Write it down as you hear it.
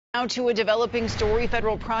Now to a developing story.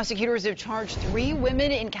 Federal prosecutors have charged 3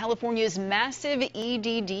 women in California's massive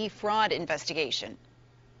EDD fraud investigation.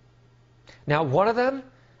 Now, one of them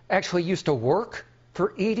actually used to work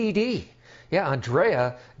for EDD. Yeah,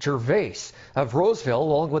 Andrea Gervais of Roseville,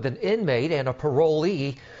 along with an inmate and a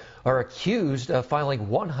parolee, are accused of filing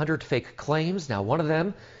 100 fake claims. Now, one of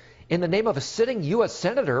them in the name of a sitting U.S.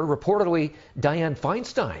 Senator, reportedly Dianne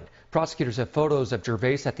Feinstein. Prosecutors have photos of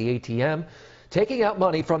Gervais at the ATM taking out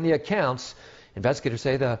money from the accounts. Investigators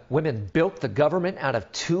say the women bilked the government out of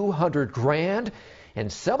 $200 grand, and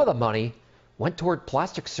some of the money went toward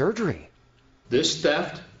plastic surgery. This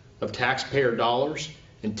theft of taxpayer dollars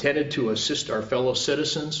intended to assist our fellow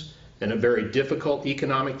citizens in a very difficult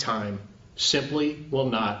economic time simply will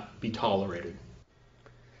not be tolerated.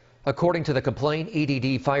 According to the complaint,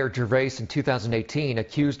 EDD fired Gervais in 2018,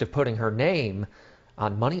 accused of putting her name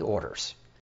on money orders.